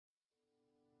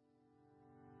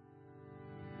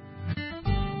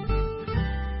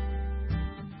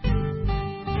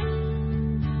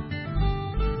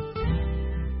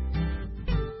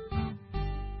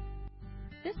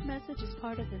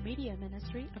part of the media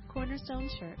ministry of Cornerstone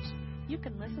Church. You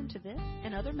can listen to this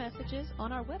and other messages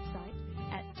on our website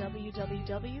at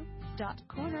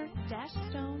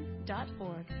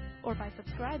www.corner-stone.org or by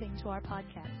subscribing to our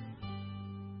podcast.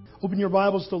 Open your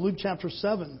Bibles to Luke chapter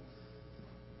 7.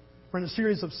 We're in a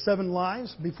series of 7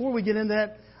 lives. Before we get into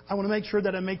that, I want to make sure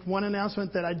that I make one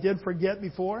announcement that I did forget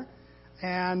before,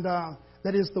 and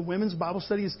that is the women's Bible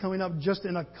study is coming up just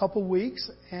in a couple weeks,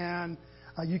 and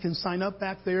you can sign up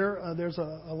back there. There's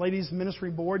a ladies' ministry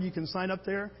board. You can sign up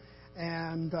there,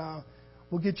 and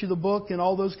we'll get you the book and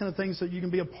all those kind of things so you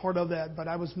can be a part of that. But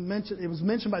it was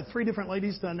mentioned by 3 different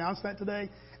ladies to announce that today,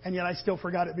 and yet I still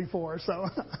forgot it before. So,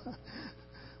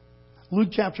 Luke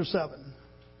chapter 7.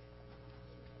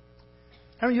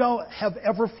 How many of y'all have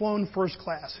ever flown first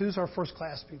class? Who's our first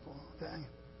class people?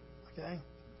 Okay,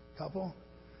 couple.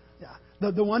 Yeah.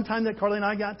 The one time that Carly and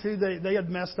I got to, they had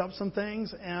messed up some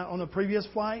things on the previous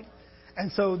flight.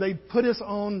 And so they put us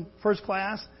on first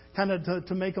class kind of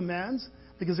to make amends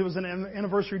because it was an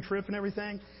anniversary trip and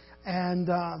everything. And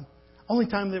only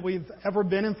time that we've ever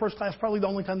been in first class, probably the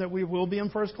only time that we will be in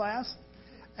first class.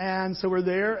 And so we're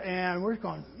there and we're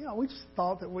going, we just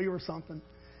thought that we were something.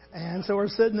 And so we're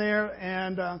sitting there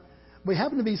and we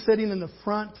happen to be sitting in the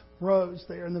front rows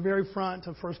there, in the very front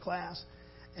of first class.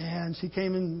 And she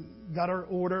came and got our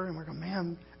order, and we're going,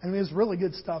 man, I mean, it was really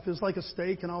good stuff. It was like a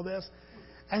steak and all this.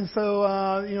 And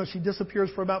so, she disappears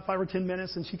for about 5 or 10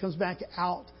 minutes, and she comes back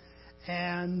out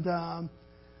and,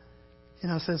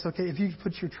 says, okay, if you could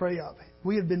put your tray up.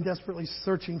 We had been desperately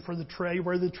searching for the tray,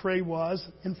 where the tray was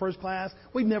in first class.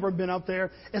 We'd never been up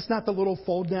there. It's not the little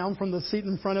fold down from the seat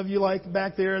in front of you like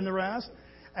back there and the rest.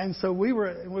 And so we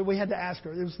had to ask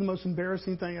her. It was the most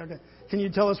embarrassing thing. Okay, can you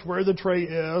tell us where the tray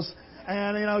is?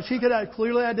 And, she could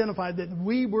clearly identify that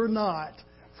we were not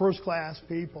first-class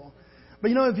people. But,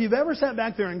 if you've ever sat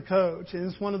back there and coach,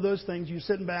 and it's one of those things, you're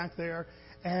sitting back there,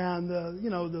 and,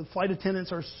 the flight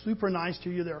attendants are super nice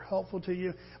to you. They're helpful to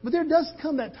you. But there does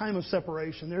come that time of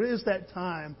separation. There is that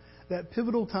time, that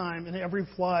pivotal time in every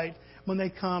flight when they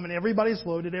come, and everybody's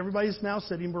loaded, everybody's now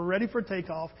sitting, we're ready for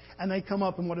takeoff, and they come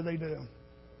up, and what do?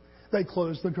 They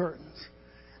close the curtains.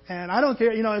 And I don't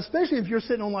care, especially if you're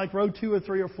sitting on like row 2 or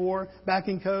 3 or 4 back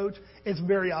in coach, it's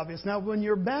very obvious. Now, when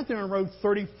you're back there in row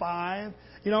 35,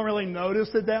 you don't really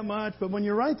notice it that much. But when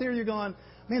you're right there, you're going,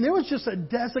 man, there was just a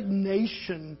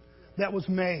designation that was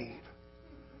made.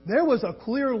 There was a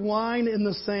clear line in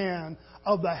the sand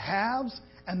of the haves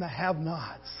and the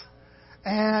have-nots.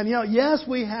 And, yes,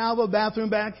 we have a bathroom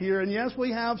back here, and yes,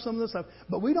 we have some of this stuff,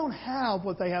 but we don't have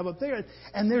what they have up there.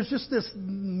 And there's just this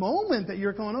moment that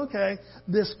you're going, okay,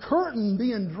 this curtain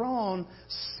being drawn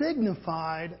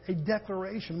signified a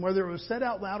declaration, whether it was said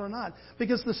out loud or not.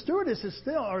 Because the stewardess is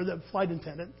still, or the flight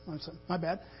attendant, my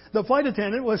bad, the flight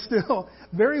attendant was still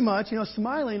very much,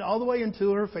 smiling all the way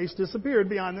until her face disappeared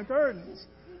behind the curtains.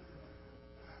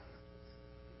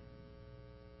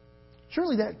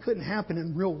 Surely that couldn't happen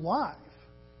in real life.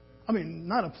 I mean,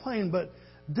 not a plane, but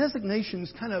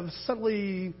designations kind of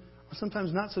subtly, or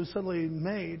sometimes not so subtly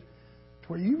made, to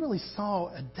where you really saw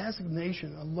a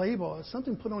designation, a label,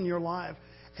 something put on your life,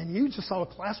 and you just saw a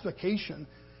classification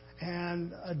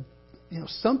and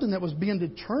something that was being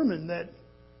determined that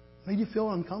made you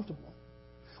feel uncomfortable.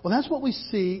 Well, that's what we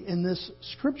see in this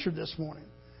scripture this morning.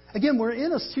 Again, we're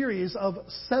in a series of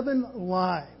 7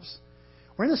 lives.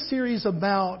 We're in a series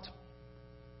about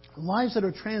lives that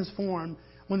are transformed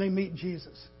when they meet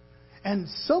Jesus. And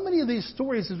so many of these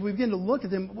stories, as we begin to look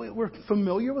at them, we're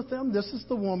familiar with them. This is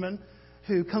the woman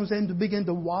who comes in to begin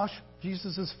to wash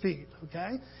Jesus' feet,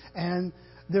 okay? And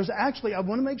there's actually, I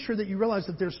want to make sure that you realize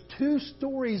that there's 2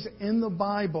 stories in the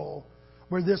Bible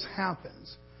where this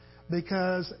happens.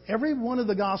 Because every one of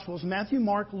the Gospels, Matthew,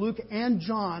 Mark, Luke, and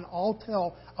John, all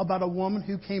tell about a woman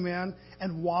who came in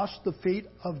and washed the feet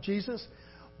of Jesus.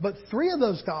 But 3 of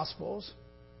those Gospels,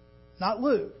 not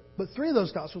Luke, but 3 of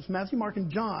those Gospels, Matthew, Mark,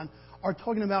 and John, are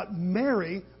talking about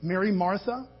Mary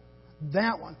Martha,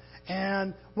 that one.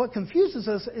 And what confuses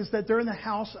us is that they're in the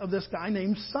house of this guy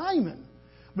named Simon.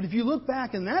 But if you look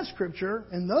back in that scripture,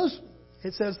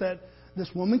 it says that this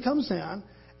woman comes in,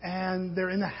 and they're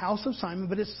in the house of Simon,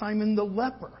 but it's Simon the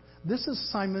leper. This is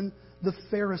Simon the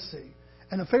Pharisee.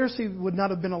 And a Pharisee would not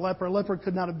have been a leper. A leper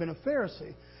could not have been a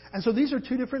Pharisee. And so these are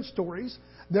 2 different stories.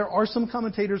 There are some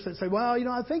commentators that say, well,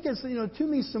 I think it's, too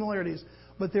many similarities.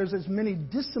 But there's as many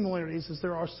dissimilarities as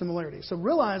there are similarities. So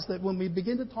realize that when we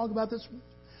begin to talk about this,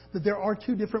 that there are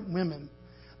 2 different women.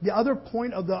 The other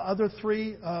point of the other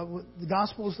 3 the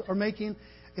Gospels are making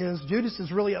is Judas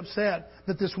is really upset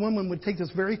that this woman would take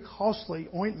this very costly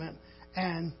ointment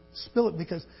and spill it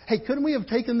because, hey, couldn't we have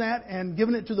taken that and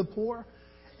given it to the poor?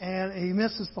 and he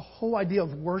misses the whole idea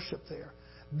of worship there.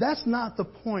 That's not the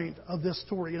point of this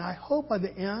story. And I hope by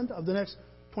the end of the next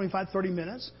 25, 30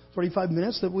 minutes, 35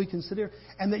 minutes that we can sit here,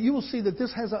 and that you will see that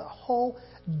this has a whole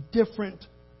different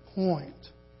point.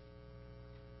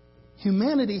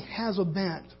 Humanity has a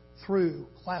bent through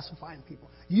classifying people.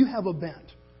 You have a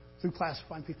bent through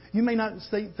classifying people. You may not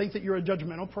think that you're a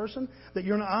judgmental person, that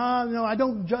you're not, no, I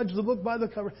don't judge the book by the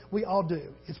cover. We all do.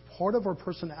 It's part of our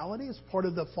personality. It's part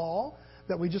of the fall,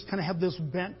 that we just kind of have this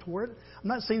bent toward it. I'm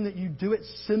not saying that you do it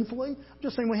sinfully. I'm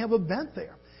just saying we have a bent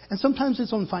there. And sometimes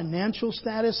it's on financial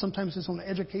status. Sometimes it's on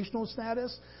educational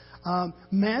status.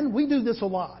 Men, we do this a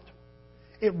lot.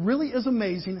 It really is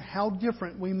amazing how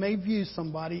different we may view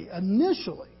somebody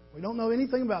initially. We don't know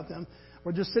anything about them.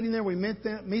 We're just sitting there, we meet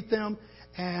them,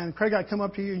 and Craig, I come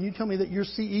up to you and you tell me that you're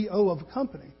CEO of a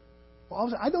company.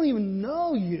 Well, I don't even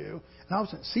know you. And I was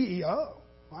like, CEO?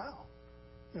 Wow.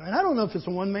 And I don't know if it's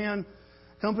a one-man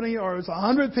company or it's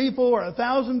 100 people or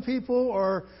 1,000 people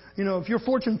or, if you're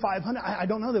Fortune 500. I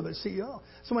don't know that, but CEO.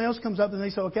 Somebody else comes up and they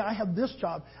say, okay, I have this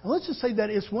job. And let's just say that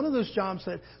it's one of those jobs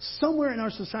that somewhere in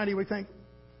our society we think,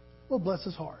 well, bless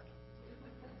his heart.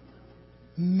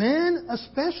 Men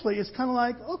especially, it's kind of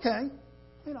like, okay,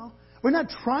 we're not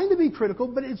trying to be critical,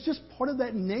 but it's just part of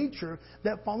that nature,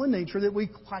 that fallen nature that we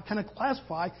kind of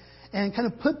classify and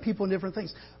kind of put people in different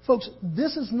things. Folks,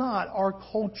 this is not our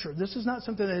culture. This is not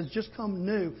something that has just come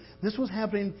new. This was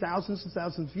happening thousands and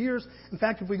thousands of years. In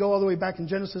fact, if we go all the way back in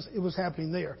Genesis, it was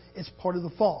happening there. It's part of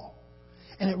the fall.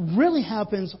 And it really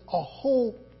happens a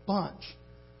whole bunch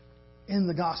in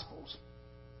the Gospels.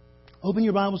 Open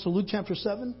your Bibles to Luke chapter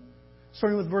 7,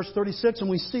 starting with verse 36, and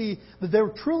we see that there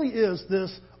truly is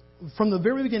this, from the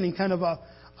very beginning, kind of a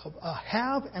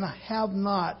have and a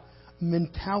have-not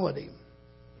mentality.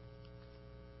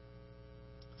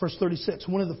 Verse 36,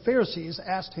 one of the Pharisees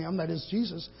asked him, that is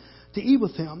Jesus, to eat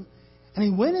with him, and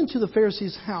he went into the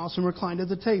Pharisee's house and reclined at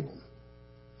the table.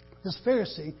 This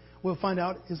Pharisee, we'll find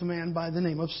out, is a man by the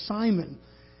name of Simon,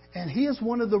 and he is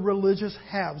one of the religious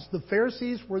haves. The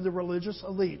Pharisees were the religious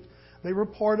elite. They were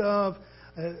part of,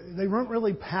 they weren't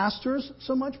really pastors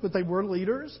so much, but they were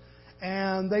leaders,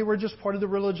 and they were just part of the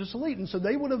religious elite. And so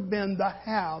they would have been the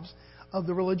haves of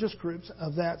the religious groups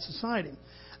of that society.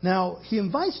 Now, he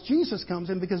invites Jesus, comes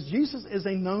in, because Jesus is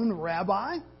a known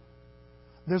rabbi.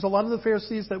 There's a lot of the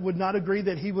Pharisees that would not agree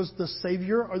that he was the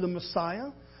Savior or the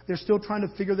Messiah. They're still trying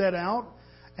to figure that out.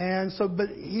 And so, but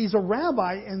he's a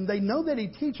rabbi, and they know that he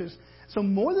teaches. So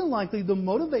more than likely, the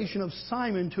motivation of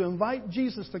Simon to invite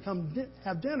Jesus to come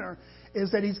have dinner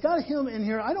is that he's got him in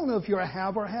here. I don't know if you're a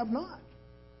have or a have not.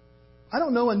 I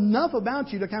don't know enough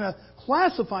about you to kind of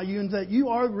classify you into that you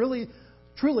are really,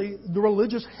 truly the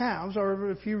religious haves,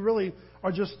 or if you really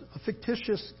are just a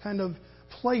fictitious kind of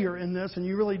player in this and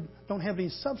you really don't have any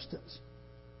substance.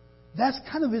 That's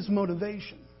kind of his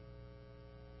motivation.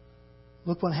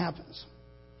 Look what happens.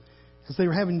 As they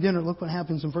were having dinner, look what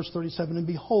happens in verse 37. And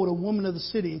behold, a woman of the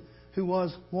city who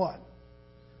was what?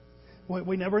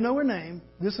 We never know her name.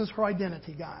 This is her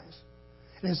identity, guys.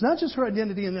 And it's not just her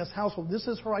identity in this household. This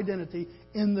is her identity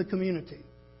in the community.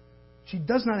 She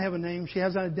does not have a name. She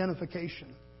has an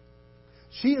identification.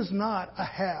 She is not a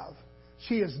have.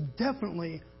 She is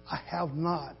definitely a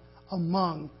have-not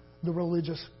among the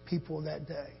religious people of that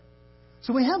day.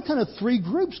 So we have kind of three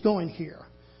groups going here.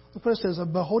 Look what it says.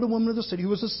 Behold, a woman of the city who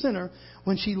was a sinner,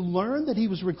 when she learned that he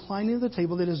was reclining at the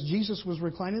table, that is, Jesus was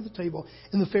reclining at the table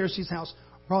in the Pharisee's house,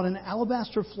 brought an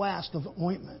alabaster flask of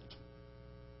ointment.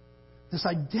 This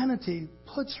identity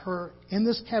puts her in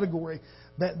this category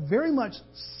that very much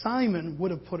Simon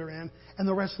would have put her in, and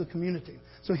the rest of the community.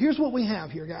 So here's what we have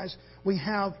here, guys. We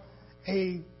have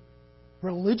a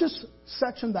religious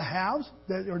section, the haves,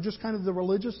 that are just kind of the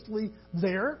religiously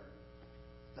there.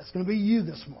 That's going to be you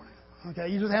this morning. Okay,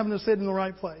 you just happen to sit in the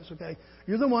right place. Okay,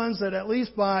 you're the ones that, at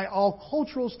least by all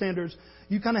cultural standards,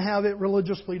 you kind of have it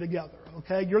religiously together.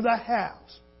 Okay, you're the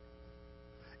haves.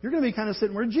 You're going to be kind of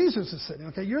sitting where Jesus is sitting.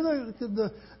 Okay, you're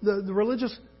the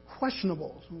religious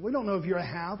questionables. We don't know if you're a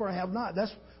have or a have not.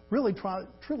 That's really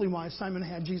truly why Simon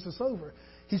had Jesus over.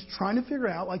 He's trying to figure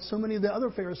out, like so many of the other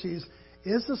Pharisees,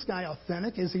 is this guy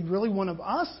authentic? Is he really one of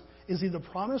us? Is he the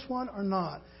promised one or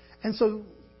not? And so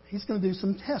he's going to do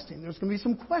some testing. There's going to be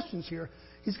some questions here.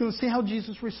 He's going to see how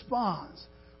Jesus responds.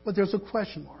 But there's a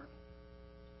question mark.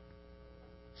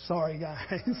 Sorry,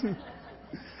 guys.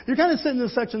 You're kind of sitting in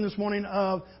this section this morning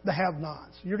of the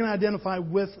have-nots. You're going to identify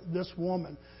with this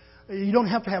woman. You don't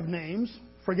have to have names.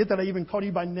 Forget that I even called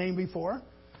you by name before.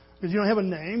 Because you don't have a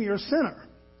name, you're a sinner.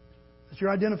 It's your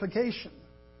identification.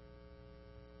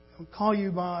 I don't call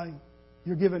you by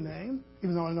your given name,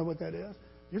 even though I know what that is.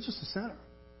 You're just a sinner.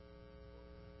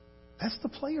 That's the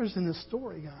players in this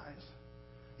story, guys.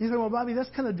 You say, well, Bobby, that's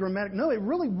kind of dramatic. No, it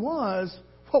really was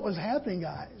what was happening,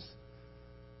 guys.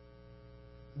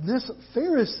 This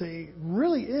Pharisee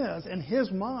really is, in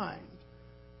his mind,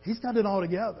 he's got it all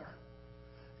together.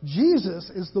 Jesus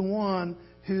is the one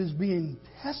who's being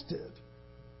tested.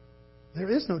 There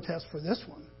is no test for this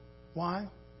one. Why?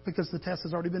 Because the test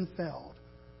has already been failed.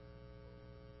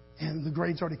 And the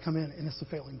grade's already come in, and it's a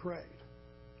failing grade.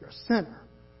 You're a sinner.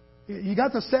 You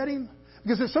got the setting?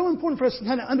 Because it's so important for us to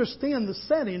kind of understand the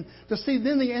setting to see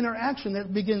then the interaction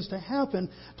that begins to happen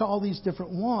to all these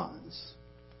different ones.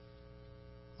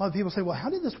 A lot of people say, well, how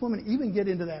did this woman even get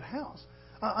into that house?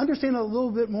 Understand a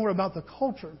little bit more about the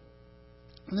culture.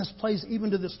 And this plays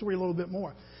even to this story a little bit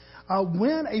more.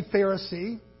 When a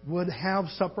Pharisee would have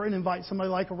supper and invite somebody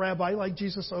like a rabbi, like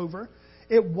Jesus, over,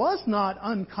 it was not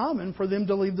uncommon for them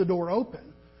to leave the door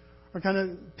open. Or kind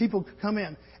of people could come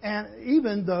in. And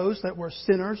even those that were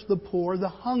sinners, the poor, the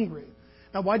hungry.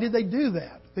 Now, why did they do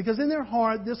that? Because in their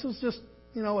heart, this was just,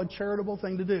 a charitable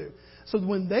thing to do. So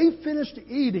when they finished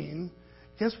eating,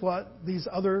 guess what? These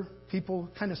other people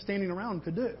kind of standing around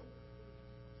could do.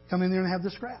 Come in there and have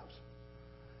the scraps.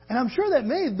 And I'm sure that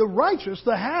made the righteous,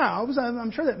 the haves,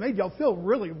 I'm sure that made y'all feel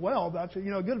really well about you,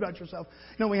 good about yourself.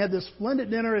 We had this splendid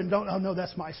dinner and oh no,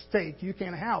 that's my steak. You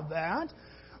can't have that.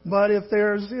 But if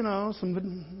there's,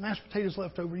 some mashed potatoes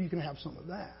left over, you can have some of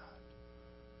that.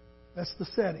 That's the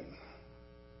setting.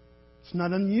 It's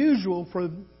not unusual for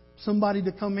somebody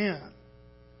to come in.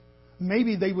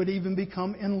 Maybe they would even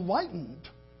become enlightened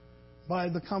by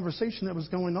the conversation that was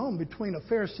going on between a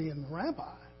Pharisee and the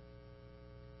rabbi.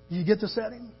 You get the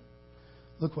setting?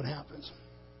 Look what happens.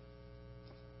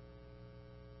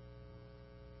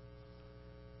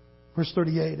 Verse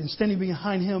 38, and standing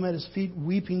behind him at his feet,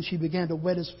 weeping, she began to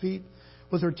wet his feet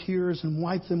with her tears and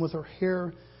wiped them with her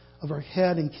hair of her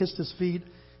head and kissed his feet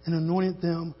and anointed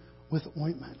them with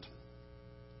ointment.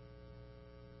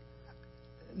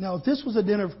 Now, if this was a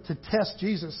dinner to test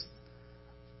Jesus,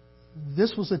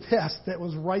 this was a test that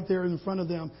was right there in front of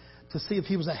them to see if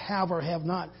he was a have or have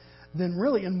not. Then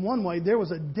really, in one way, there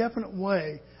was a definite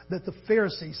way that the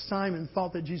Pharisee, Simon,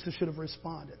 thought that Jesus should have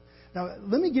responded. Now,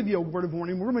 let me give you a word of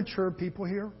warning. We're mature people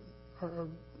here. Or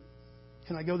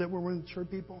can I go that we're mature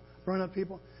people, grown-up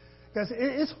people? Guys,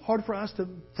 it's hard for us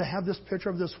to have this picture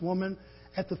of this woman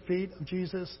at the feet of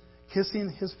Jesus, kissing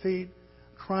his feet,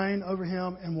 crying over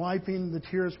him, and wiping the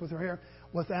tears with her hair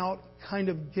without kind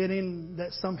of getting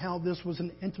that somehow this was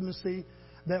an intimacy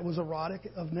that was erotic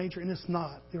of nature. And it's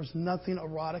not. There's nothing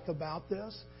erotic about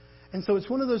this. And so it's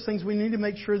one of those things we need to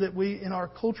make sure that we, in our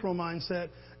cultural mindset,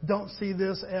 don't see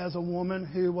this as a woman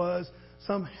who was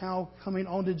somehow coming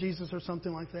on to Jesus or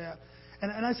something like that.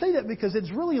 And I say that because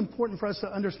it's really important for us to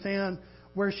understand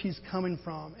where she's coming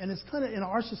from. And it's kind of in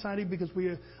our society, because we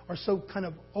are so kind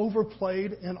of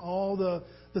overplayed in all the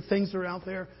things that are out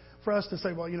there, for us to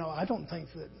say, well, I don't think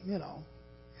that,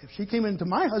 if she came into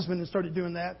my husband and started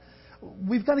doing that,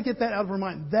 we've got to get that out of our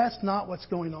mind. That's not what's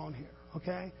going on here,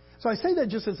 okay? So I say that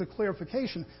just as a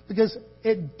clarification, because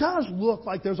it does look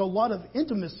like there's a lot of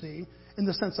intimacy, in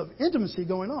the sense of intimacy,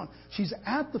 going on. She's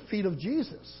at the feet of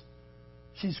Jesus.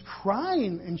 She's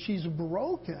crying and she's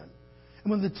broken. And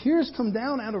when the tears come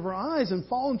down out of her eyes and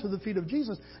fall into the feet of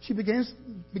Jesus, she begins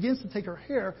to take her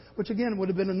hair, which again would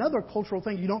have been another cultural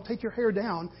thing. You don't take your hair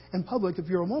down in public if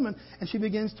you're a woman. And she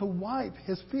begins to wipe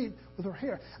his feet with her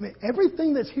hair. I mean,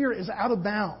 everything that's here is out of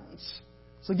bounds.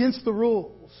 It's against the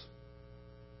rules.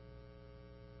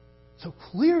 So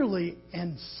clearly,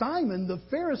 in Simon, the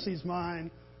Pharisee's mind,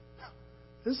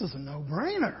 this is a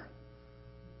no-brainer.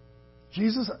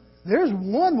 Jesus, there's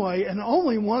one way and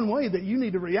only one way that you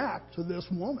need to react to this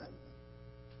woman.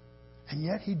 And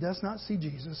yet he does not see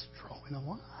Jesus drawing a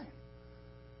line.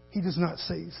 He does not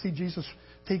see Jesus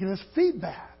taking his feet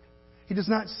back. He does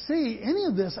not see any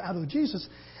of this out of Jesus.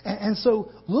 And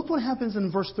so look what happens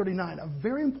in verse 39, a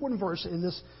very important verse in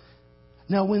this.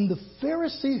 Now, when the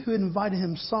Pharisee who had invited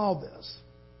him saw this,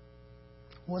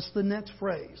 what's the next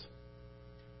phrase?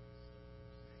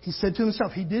 He said to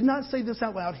himself. He did not say this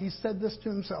out loud. He said this to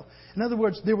himself. In other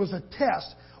words, there was a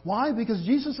test. Why? Because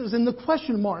Jesus is in the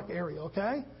question mark area,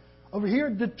 okay? Over here,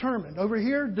 determined. Over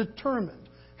here, determined.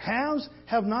 Haves,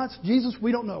 have nots. Jesus,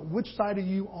 we don't know. Which side are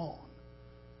you on?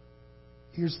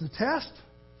 Here's the test.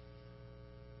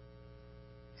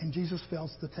 And Jesus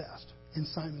fails the test in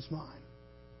Simon's mind.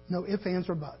 No ifs, ands,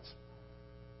 or buts.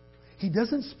 He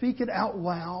doesn't speak it out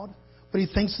loud, but he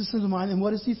thinks this in his mind. And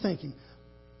what is he thinking?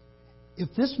 If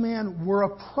this man were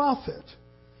a prophet,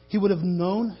 he would have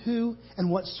known who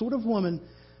and what sort of woman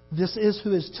this is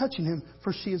who is touching him,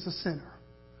 for she is a sinner.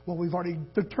 Well, we've already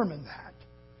determined that.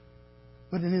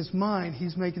 But in his mind,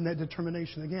 he's making that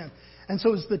determination again. And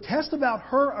so is the test about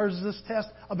her, or is this test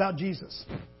about Jesus?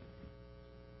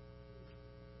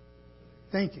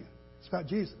 Thank you. It's about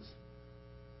Jesus.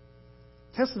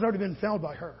 The test has already been failed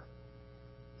by her.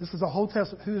 This is a whole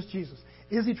test of who is Jesus.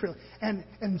 Is he truly? And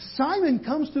Simon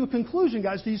comes to a conclusion,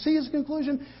 guys. Do you see his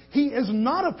conclusion? He is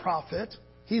not a prophet.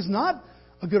 He's not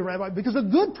a good rabbi, because a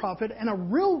good prophet and a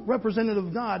real representative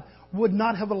of God would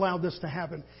not have allowed this to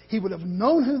happen. He would have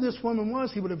known who this woman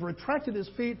was. He would have retracted his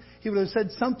feet. He would have said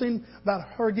something about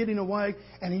her getting away.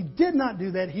 And he did not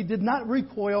do that. He did not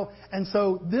recoil. And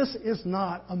so this is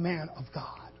not a man of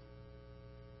God.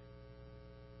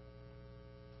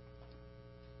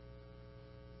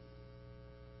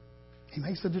 He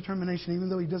makes the determination even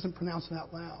though he doesn't pronounce it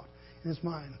out loud in his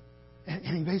mind.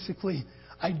 And he basically,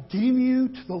 I deem you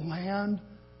to the land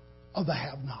of the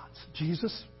have-nots.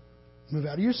 Jesus, move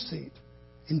out of your seat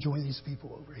and join these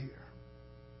people over here.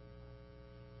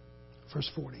 Verse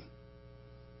 40.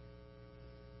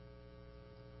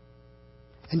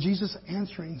 And Jesus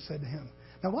answering said to him.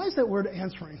 Now, why is that word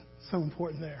answering so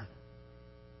important there?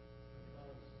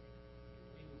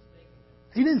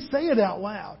 He didn't say it out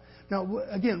loud. Now,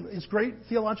 again, it's great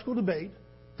theological debate.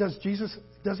 Does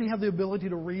he have the ability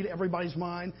to read everybody's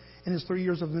mind in his 3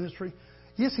 years of ministry?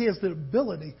 Yes, he has the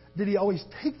ability. Did he always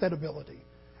take that ability?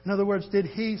 In other words, did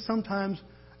he sometimes,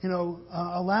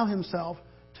 allow himself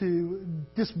to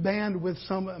disband with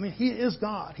some? I mean, he is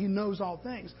God. He knows all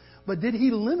things. But did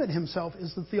he limit himself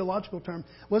is the theological term.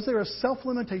 Was there a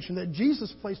self-limitation that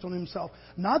Jesus placed on himself?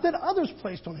 Not that others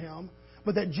placed on him,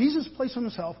 but that Jesus placed on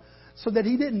himself, so that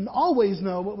he didn't always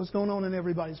know what was going on in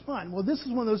everybody's mind. Well, this is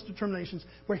one of those determinations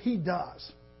where he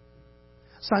does.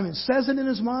 Simon says it in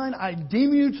his mind, I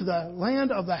deem you to the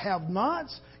land of the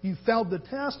have-nots. You failed the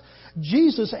test.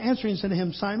 Jesus answering said to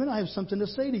him, Simon, I have something to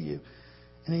say to you.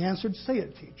 And he answered, say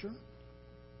it, teacher.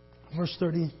 Verse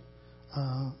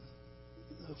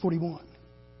 41.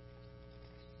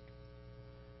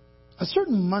 A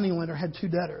certain moneylender had two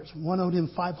debtors. One owed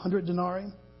him 500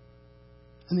 denarii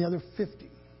and the other 50.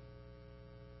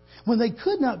 When they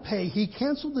could not pay, he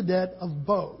canceled the debt of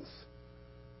both.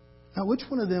 Now, which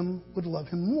one of them would love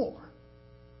him more?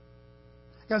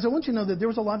 Guys, I want you to know that there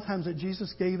was a lot of times that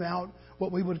Jesus gave out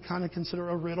what we would kind of consider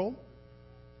a riddle.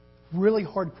 Really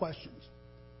hard questions.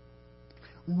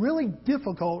 Really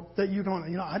difficult that you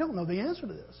don't, I don't know the answer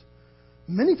to this.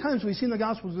 Many times we see in the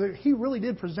Gospels that he really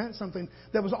did present something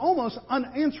that was almost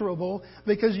unanswerable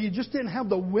because you just didn't have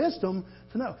the wisdom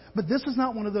to know. But this is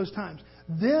not one of those times.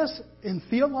 This, in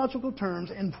theological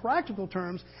terms, in practical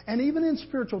terms, and even in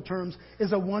spiritual terms,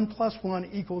 is a 1 + 1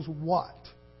 = what?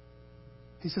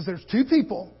 He says there's two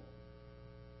people.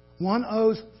 One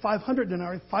owes 500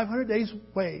 denarii, 500 days'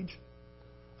 wage.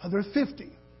 Other 50.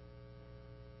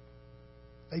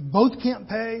 They both can't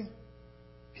pay.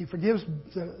 He forgives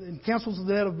and cancels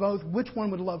the debt of both. Which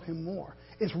one would love him more?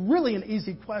 It's really an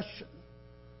easy question.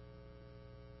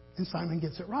 And Simon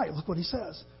gets it right. Look what he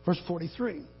says. Verse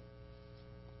 43.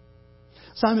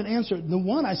 Simon answered, the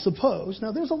one, I suppose.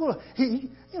 Now, there's a little,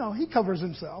 he covers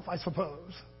himself, I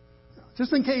suppose.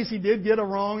 Just in case he did get a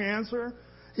wrong answer,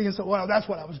 he can say, well, that's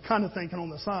what I was kind of thinking on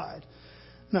the side.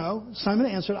 No, Simon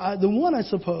answered, the one, I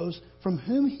suppose, from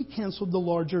whom he canceled the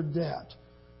larger debt.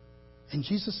 And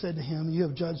Jesus said to him, you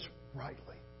have judged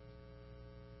rightly.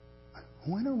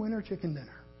 Winner, winner, chicken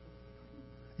dinner.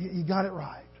 You got it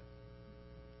right.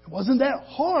 It wasn't that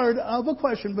hard of a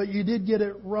question, but you did get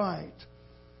it right.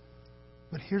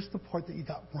 But here's the part that you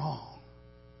got wrong.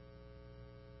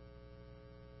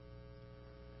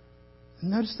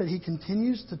 Notice that he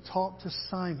continues to talk to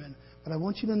Simon, but I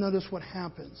want you to notice what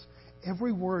happens.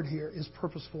 Every word here is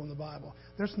purposeful in the Bible.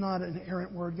 There's not an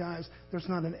errant word, guys. There's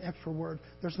not an extra word.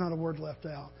 There's not a word left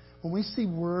out. When we see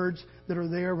words that are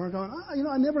there, we're going,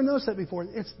 I never noticed that before.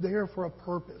 It's there for a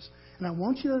purpose. And I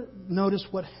want you to notice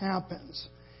what happens.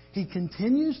 He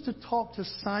continues to talk to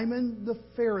Simon the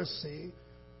Pharisee,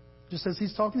 just as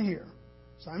he's talking here.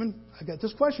 Simon, I got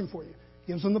this question for you.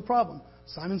 Gives him the problem.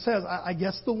 Simon says, I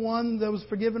guess the one that was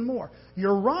forgiven more.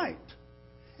 You're right.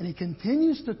 And he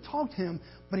continues to talk to him,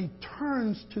 but he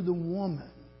turns to the woman.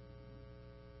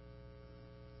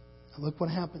 Now look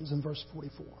what happens in verse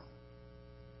 44.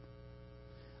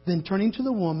 Then turning to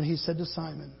the woman, he said to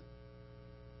Simon,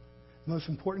 the most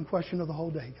important question of the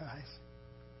whole day, guys,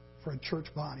 for a church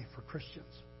body, for Christians.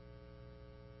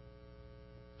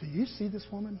 Do you see this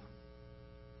woman?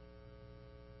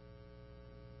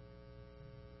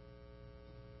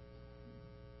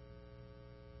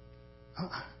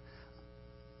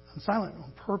 I'm silent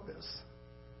on purpose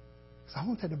because I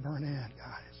want that to burn in,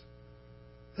 guys.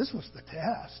 This was the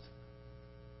test.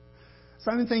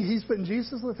 Simon thinks he's putting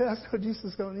Jesus to the test. So Jesus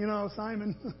is going,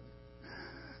 Simon,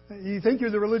 you think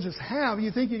you're the religious have.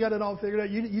 You think you got it all figured out.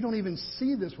 You don't even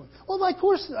see this one. Well, of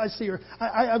course I see her.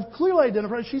 I've clearly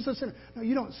identified she's a sinner. No,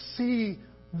 you don't see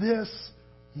this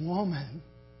woman.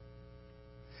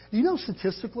 Do you know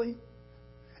statistically,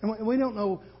 and we don't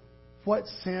know what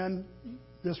sin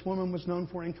this woman was known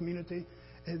for in community.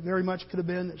 It very much could have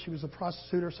been that she was a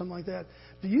prostitute or something like that.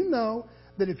 Do you know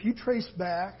that if you trace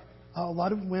back a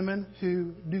lot of women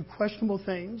who do questionable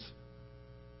things,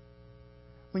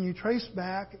 when you trace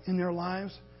back in their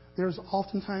lives, there's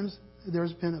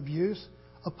been abuse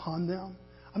upon them.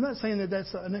 I'm not saying that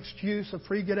that's an excuse, a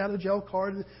free get out of jail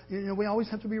card. We always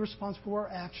have to be responsible for our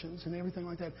actions and everything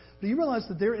like that. But do you realize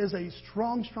that there is a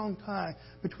strong, strong tie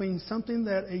between something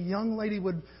that a young lady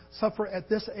would suffer at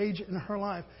this age in her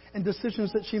life and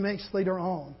decisions that she makes later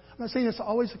on? I'm not saying it's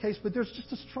always the case, but there's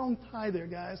just a strong tie there,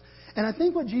 guys. And I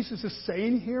think what Jesus is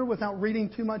saying here, without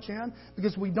reading too much in,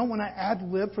 because we don't want to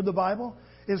ad-lib for the Bible,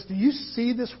 is, do you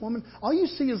see this woman? All you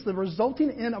see is the resulting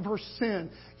end of her sin.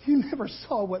 You never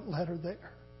saw what led her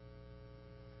there.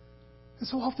 And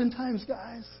so oftentimes,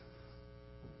 guys,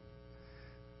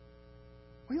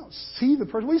 we don't see the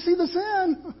person. We see the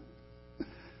sin.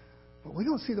 But we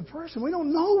don't see the person. We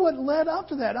don't know what led up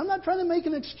to that. I'm not trying to make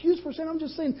an excuse for sin. I'm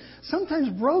just saying sometimes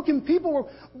broken people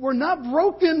were not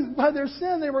broken by their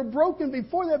sin. They were broken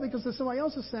before that because of somebody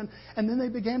else's sin. And then they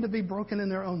began to be broken in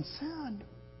their own sin.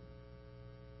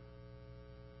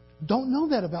 Don't know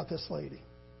that about this lady.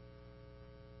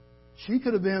 She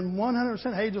could have been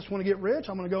 100%, hey, just want to get rich.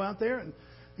 I'm going to go out there and,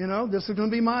 this is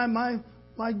going to be my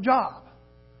job.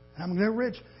 And I'm going to get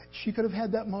rich. She could have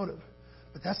had that motive.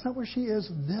 But that's not where she is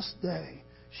this day.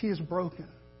 She is broken.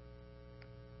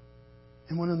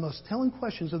 And one of the most telling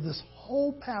questions of this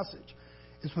whole passage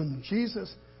is when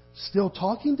Jesus, still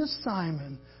talking to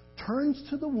Simon, turns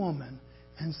to the woman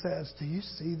and says, do you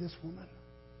see this woman?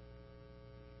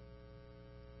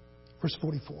 Verse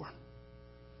 44.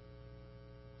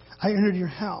 I entered your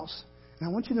house. And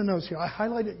I want you to notice here, I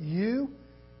highlighted you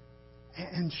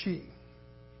and she.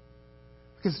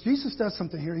 Because Jesus does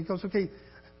something here. He goes, okay,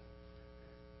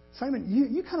 Simon,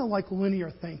 you kind of like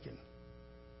linear thinking.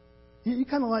 You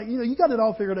kind of like, you got it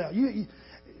all figured out.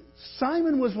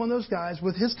 Simon was one of those guys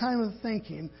with his kind of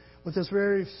thinking, with this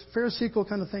very Pharisaical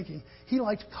kind of thinking. He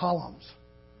liked columns.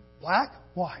 Black,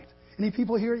 white. Any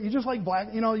people here, you just like black,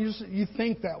 you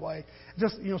think that way.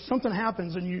 Just, something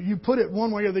happens and you put it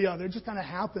one way or the other. It just kind of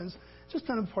happens. It's just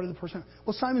kind of part of the person.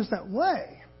 Well, Simon's that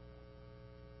way.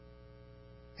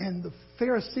 And the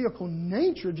Pharisaical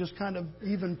nature just kind of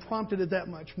even prompted it that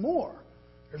much more.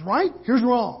 Here's right, here's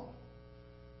wrong.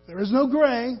 There is no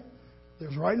gray.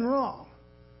 There's right and wrong.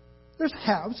 There's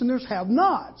haves and there's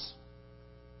have-nots.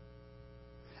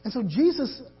 And so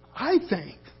Jesus, I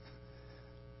think,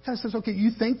 kind of says, okay,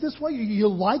 you think this way? You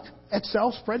like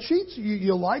Excel spreadsheets?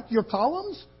 You like your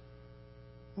columns?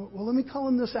 Well, let me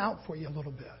column this out for you a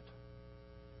little bit.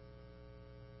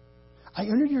 I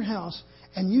entered your house,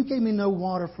 and you gave me no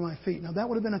water for my feet. Now, that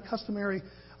would have been a customary.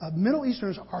 Middle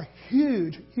Easterners are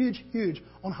huge, huge, huge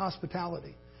on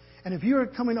hospitality. And if you were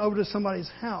coming over to somebody's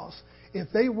house,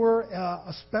 if they were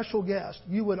a special guest,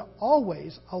 you would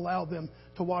always allow them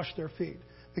to wash their feet.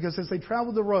 Because as they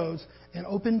traveled the roads in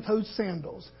open-toed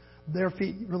sandals, their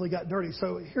feet really got dirty.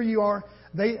 So here you are.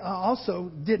 They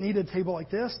also didn't eat at a table like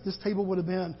this. This table would have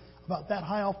been about that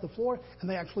high off the floor, and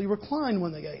they actually reclined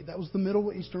when they ate. That was the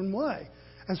Middle Eastern way.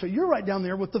 And so you're right down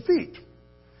there with the feet.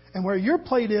 And where your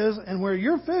plate is and where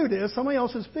your food is, somebody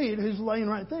else's feet who's laying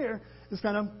right there is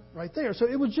kind of right there. So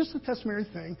it was just a customary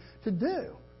thing to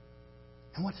do.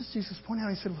 And what does Jesus point out?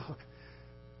 He said, look,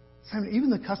 Simon, even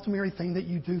the customary thing that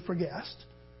you do for guests,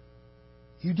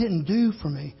 you didn't do for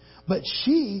me. But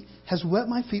she has wet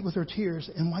my feet with her tears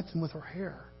and wiped them with her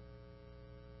hair.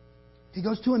 He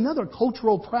goes to another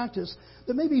cultural practice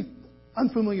that may be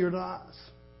unfamiliar to us.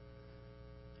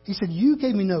 He said, you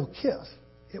gave me no kiss.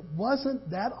 It wasn't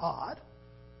that odd.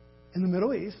 In the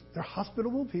Middle East, they're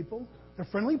hospitable people. They're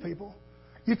friendly people.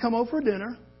 You come over for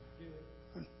dinner.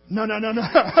 No.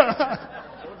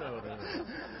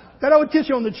 That I would kiss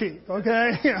you on the cheek,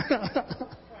 okay?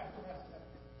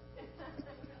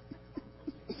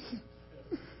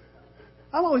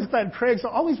 I'm always glad Craig's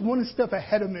always one step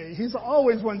ahead of me. He's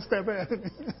always one step ahead of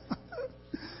me.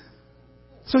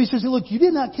 So he says, look, you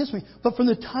did not kiss me, but from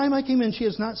the time I came in, she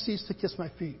has not ceased to kiss my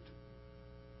feet.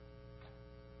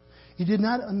 You did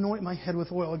not anoint my head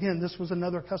with oil. Again, this was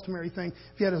another customary thing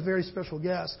if you had a very special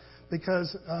guest,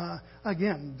 because,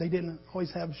 again, they didn't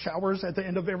always have showers at the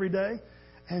end of every day.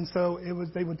 And so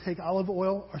they would take olive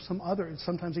oil or some other,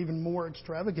 sometimes even more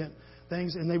extravagant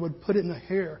things, and they would put it in the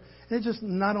hair. And it just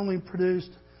not only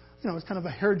produced, it's kind of a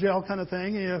hair gel kind of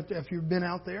thing if you've been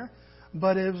out there,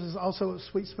 but it was also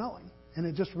sweet smelling. And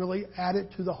it just really added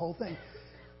to the whole thing.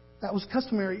 That was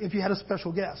customary if you had a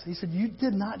special guest. He said, you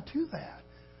did not do that.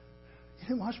 You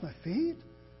didn't wash my feet?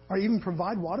 Or even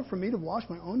provide water for me to wash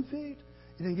my own feet?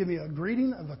 You didn't give me a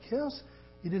greeting of a kiss?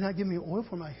 You did not give me oil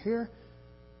for my hair?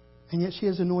 And yet she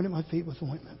has anointed my feet with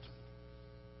ointment.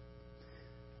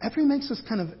 After he makes this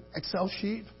kind of Excel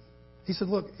sheet, he said,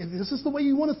 look, if this is the way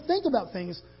you want to think about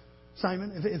things,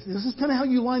 Simon, if this is kind of how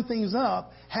you line things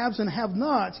up, haves and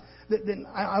have-nots, then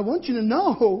I want you to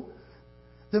know,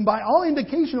 then by all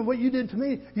indication of what you did to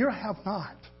me, you're a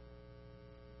have-not.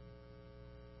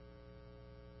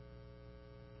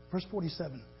 Verse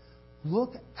 47.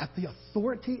 Look at the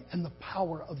authority and the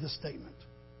power of this statement.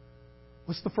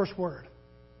 What's the first word?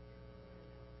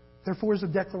 Therefore is a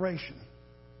declaration.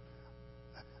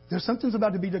 There's something's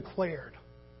about to be declared.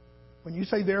 When you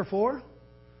say therefore,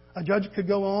 a judge could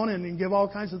go on and give all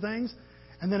kinds of things,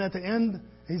 and then at the end,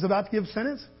 he's about to give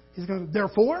sentence. He's going to,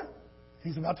 therefore,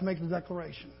 he's about to make a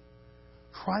declaration.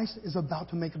 Christ is about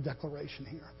to make a declaration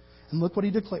here. And look what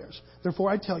he declares. Therefore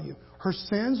I tell you, her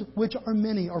sins, which are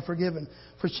many, are forgiven,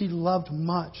 for she loved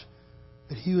much.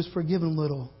 But he who is forgiven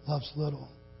little loves little.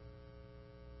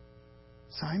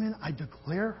 Simon, I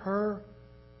declare her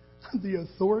the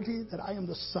authority that I am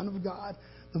the Son of God,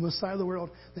 the Messiah of the world,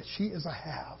 that she is a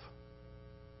have.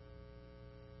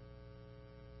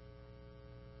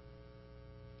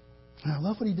 And I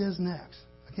love what he does next.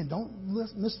 Again, don't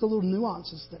miss the little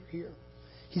nuances that are here.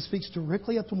 He speaks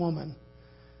directly at the woman,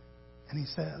 and he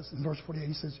says, in verse 48,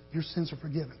 he says, your sins are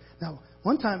forgiven. Now,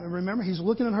 one time, remember, he's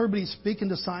looking at her, but he's speaking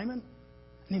to Simon,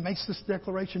 and he makes this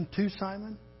declaration to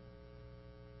Simon.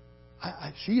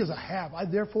 She is a have.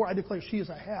 Therefore, I declare she is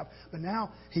a have. But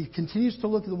now he continues to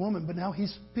look at the woman, but now he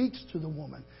speaks to the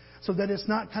woman. So that it's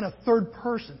not kind of third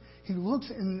person. He looks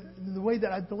in the way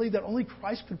that I believe that only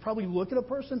Christ could probably look at a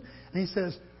person, and he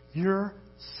says, your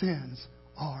sins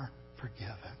are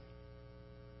forgiven.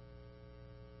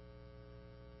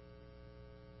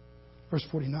 Verse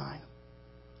 49.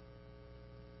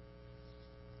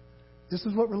 This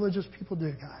is what religious people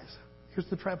do, guys. Here's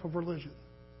the trap of religion.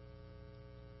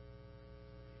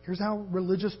 Here's how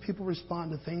religious people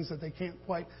respond to things that they can't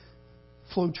quite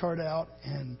flowchart out.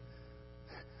 And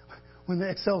when the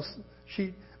Excel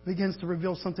sheet begins to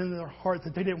reveal something in their heart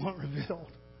that they didn't want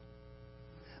revealed,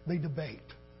 they debate.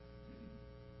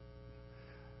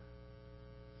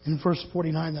 In verse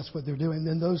 49, that's what they're doing.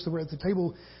 Then those that were at the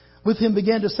table with him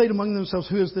began to say among themselves,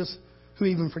 who is this who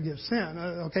even forgives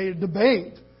sin?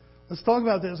 Debate. Let's talk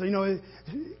about this.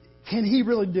 Can he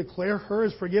really declare her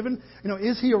as forgiven?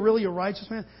 Is he really a righteous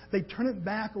man? They turn it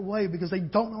back away because they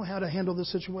don't know how to handle the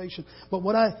situation. But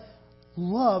what I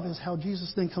love is how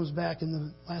Jesus then comes back in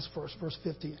the last verse, verse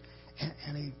 50,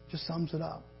 and he just sums it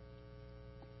up.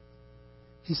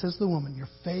 He says to the woman, your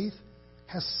faith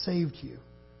has saved you.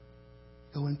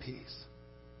 Go in peace.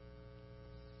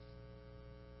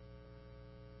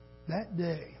 That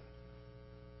day,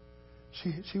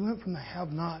 she went from the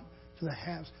have-not to the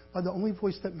haves by the only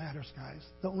voice that matters, guys.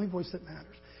 The only voice that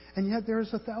matters. And yet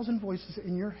there's 1,000 voices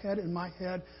in your head, in my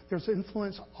head. There's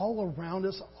influence all around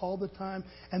us all the time.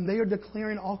 And they are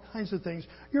declaring all kinds of things.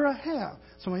 You're a have.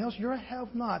 Somebody else, you're a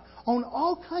have-not. On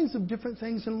all kinds of different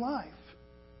things in life.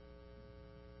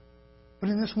 But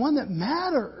in this one that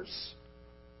matters,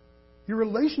 your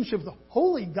relationship with the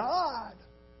holy God,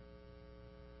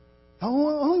 the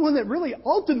only one that really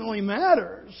ultimately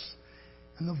matters,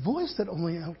 and the voice that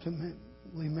only ultimately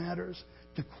matters,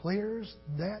 declares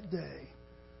that day,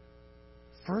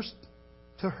 first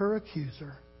to her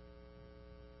accuser,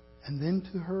 and then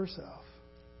to herself,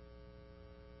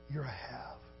 you're a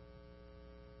have,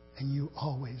 and you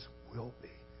always will be,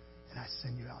 and I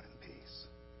send you out in peace.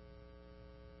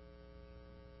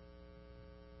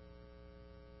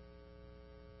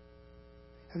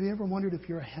 Have you ever wondered if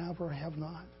you're a have or a have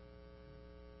not?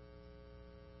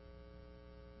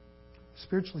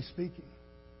 Spiritually speaking.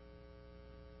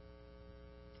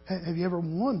 Have you ever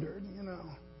wondered,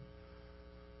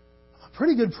 a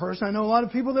pretty good person. I know a lot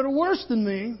of people that are worse than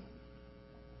me.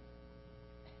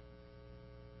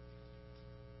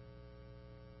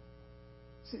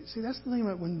 See, that's the thing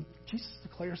about when Jesus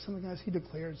declares something, guys, he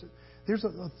declares it. There's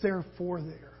a therefore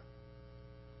there.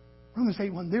 Romans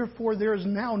 8:1, therefore there is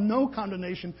now no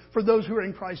condemnation for those who are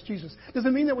in Christ Jesus.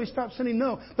 Doesn't mean that we stop sinning,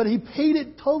 no. But he paid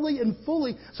it totally and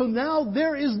fully. So now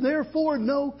there is therefore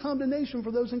no condemnation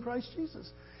for those in Christ Jesus.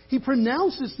 He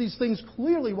pronounces these things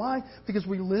clearly. Why? Because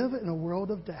we live in a world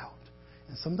of doubt.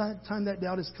 And sometimes that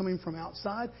doubt is coming from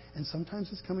outside, and sometimes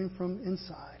it's coming from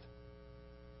inside.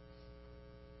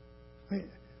 I mean,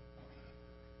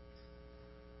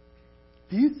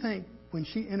 do you think when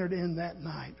she entered in that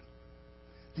night,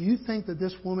 do you think that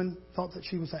this woman thought that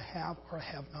she was a have or a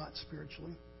have-not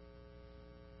spiritually?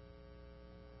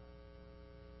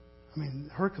 I mean,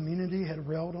 her community had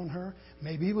railed on her.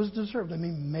 Maybe it was deserved. I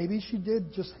mean, maybe she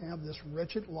did just have this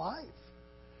wretched life.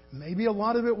 Maybe a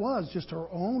lot of it was just her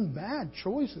own bad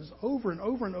choices over and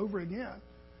over and over again.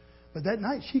 But that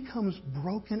night she comes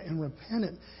broken and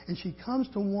repentant. And she comes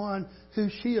to one who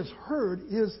she has heard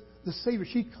is the Savior.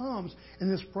 She comes in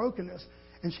this brokenness.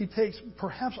 And she takes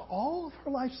perhaps all of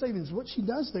her life savings. What she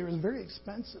does there is very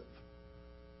expensive.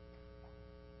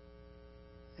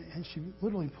 And she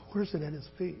literally pours it at His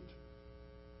feet.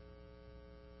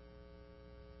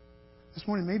 This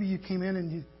morning, maybe you came in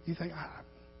and you think,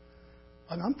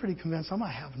 I'm pretty convinced I'm a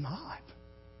have-not.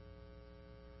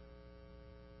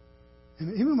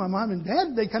 And even my mom and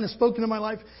dad, they kind of spoke into my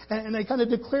life and they kind of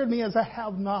declared me as a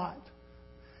have-not.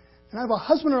 And I have a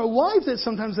husband or a wife that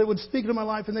sometimes they would speak into my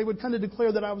life and they would kind of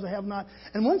declare that I was a have-not.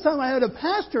 And one time I had a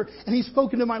pastor and he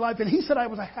spoke into my life and he said I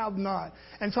was a have-not.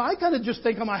 And so I kind of just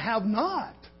think I'm a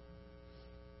have-not.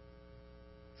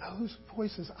 Those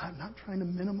voices, I'm not trying to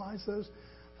minimize those,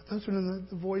 but those are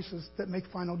the voices that make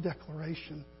final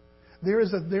declaration. There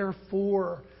is a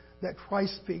therefore that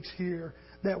Christ speaks here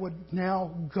that would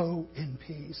now go in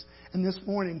peace. And this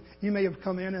morning, you may have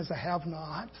come in as a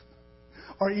have-not,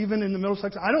 or even in the middle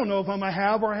section. I don't know if I'm a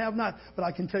have or a have-not, but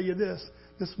I can tell you this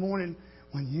morning,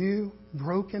 when you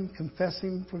broken,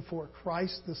 confessing before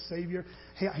Christ the Savior,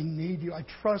 hey, I need you. I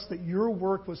trust that your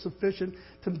work was sufficient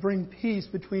to bring peace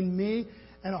between me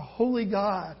and a holy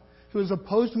God who is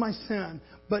opposed to my sin,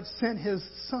 but sent His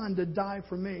Son to die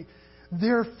for me.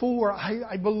 Therefore,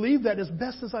 I believe that as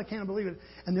best as I can believe it.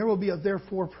 And there will be a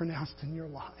therefore pronounced in your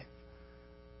life.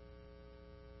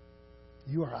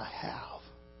 You are a have,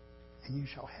 and you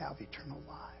shall have eternal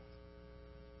life.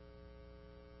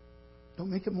 Don't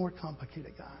make it more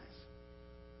complicated, guys.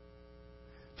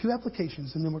 2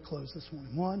 applications, and then we'll close this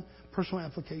morning. 1, personal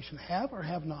application. Have or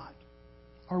have not?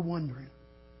 Or wondering.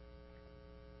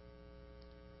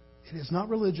 It is not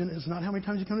religion. It is not how many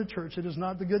times you come to church. It is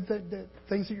not the good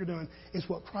things that you're doing. It's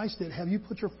what Christ did. Have you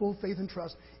put your full faith and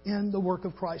trust in the work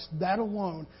of Christ? That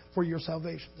alone for your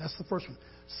salvation. That's the first one.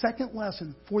 Second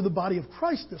lesson for the body of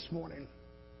Christ this morning.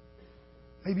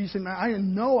 Maybe you say, I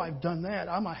know I've done that.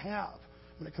 I'm a have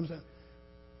when it comes to.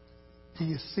 Do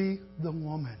you see the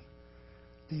woman?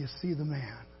 Do you see the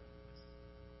man?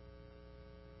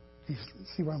 Do you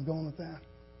see where I'm going with that?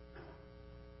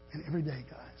 And every day,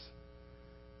 guys.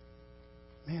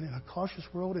 Man, in a cautious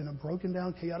world, in a broken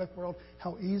down, chaotic world,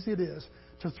 how easy it is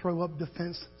to throw up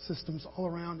defense systems all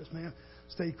around us, man.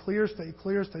 Stay clear, stay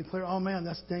clear, stay clear. Oh, man,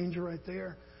 that's danger right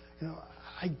there. You know,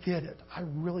 I get it. I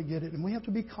really get it. And we have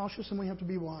to be cautious and we have to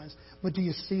be wise. But do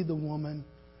you see the woman?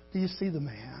 Do you see the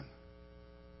man?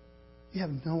 You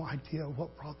have no idea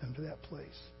what brought them to that place.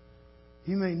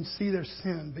 You may see their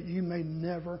sin, but you may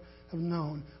never have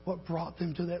known what brought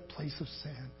them to that place of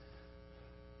sin.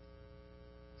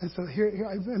 And so here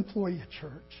I implore you,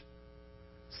 church.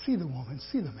 See the woman,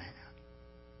 see the man.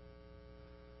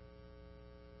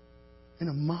 In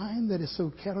a mind that is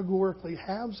so categorically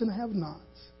haves and have-nots,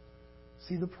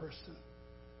 see the person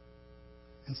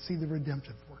and see the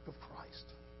redemptive work of Christ.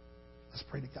 Let's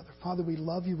pray together. Father, we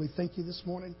love you. We thank you this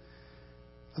morning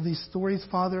for these stories,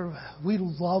 Father. We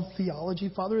love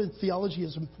theology, Father. Theology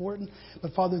is important.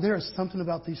 But, Father, there is something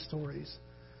about these stories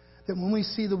that when we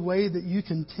see the way that you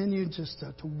continue just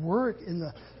to work in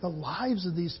the lives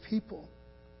of these people,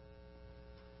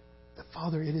 that,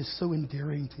 Father, it is so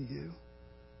endearing to you.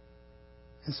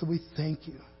 And so we thank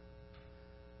you.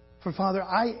 For, Father,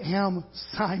 I am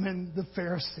Simon the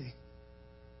Pharisee,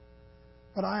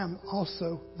 but I am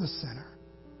also the sinner.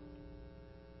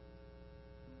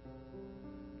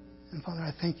 And, Father,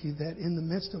 I thank you that in the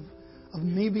midst of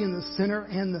me being the sinner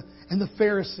and the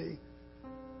Pharisee,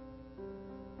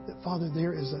 that, Father,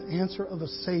 there is an answer of a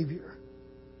Savior.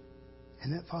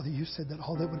 And that, Father, you said that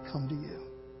all that would come to you,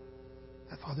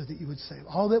 that, Father, that you would save.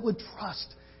 All that would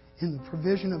trust in the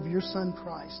provision of your Son,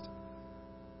 Christ,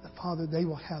 that, Father, they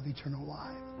will have eternal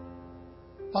life.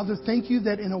 Father, thank you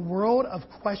that in a world of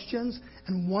questions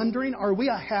and wondering, are we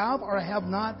a have or a have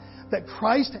not, that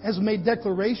Christ has made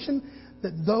declaration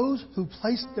that those who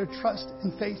place their trust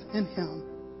and faith in Him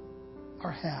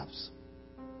are haves.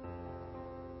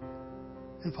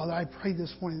 And Father, I pray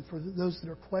this morning for those that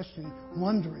are questioning,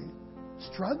 wondering,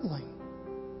 struggling,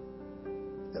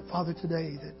 that, Father,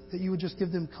 today, that you would just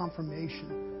give them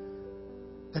confirmation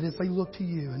that as they look to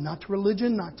you and not to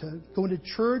religion, not to go into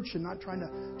church and not trying to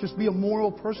just be a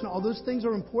moral person, all those things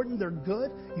are important. They're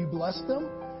good. You bless them.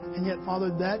 And yet, Father,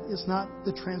 that is not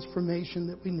the transformation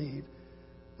that we need.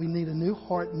 We need a new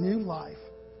heart, new life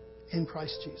in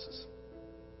Christ Jesus.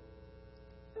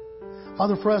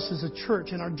 Father, for us as a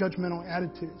church in our judgmental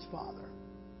attitudes, Father,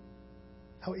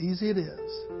 how easy it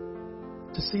is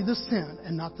to see the sin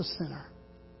and not the sinner.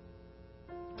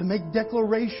 To make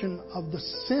declaration of the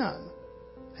sin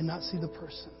and not see the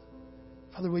person.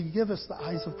 Father, will you give us the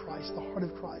eyes of Christ, the heart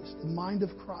of Christ, the mind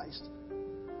of Christ,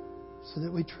 so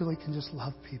that we truly can just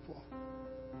love people.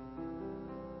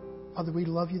 Father, we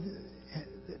love you,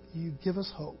 that you give us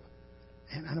hope.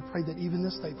 And I pray that even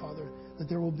this day, Father, that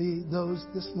there will be those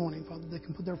this morning, Father, that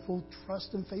can put their full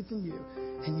trust and faith in you.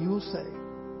 And you will say,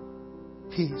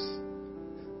 peace.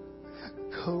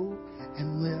 Go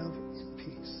and live in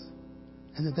peace.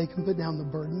 And that they can put down the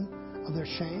burden of their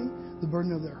shame, the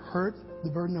burden of their hurt, the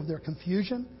burden of their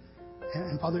confusion.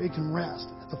 And Father, it can rest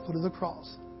at the foot of the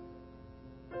cross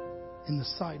in the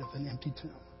sight of an empty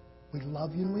tomb. We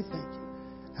love you and we thank you.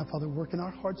 Now, Father, work in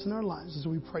our hearts and our lives as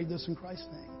we pray this in Christ's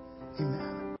name.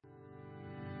 Amen.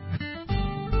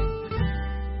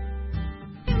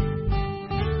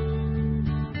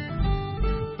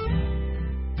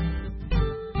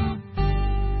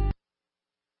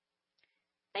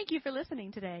 Thank you for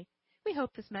listening today. We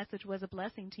hope this message was a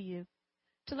blessing to you.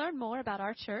 To learn more about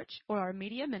our church or our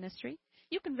media ministry,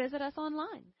 you can visit us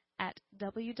online at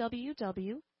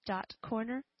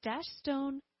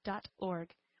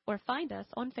www.corner-stone.org or find us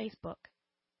on Facebook.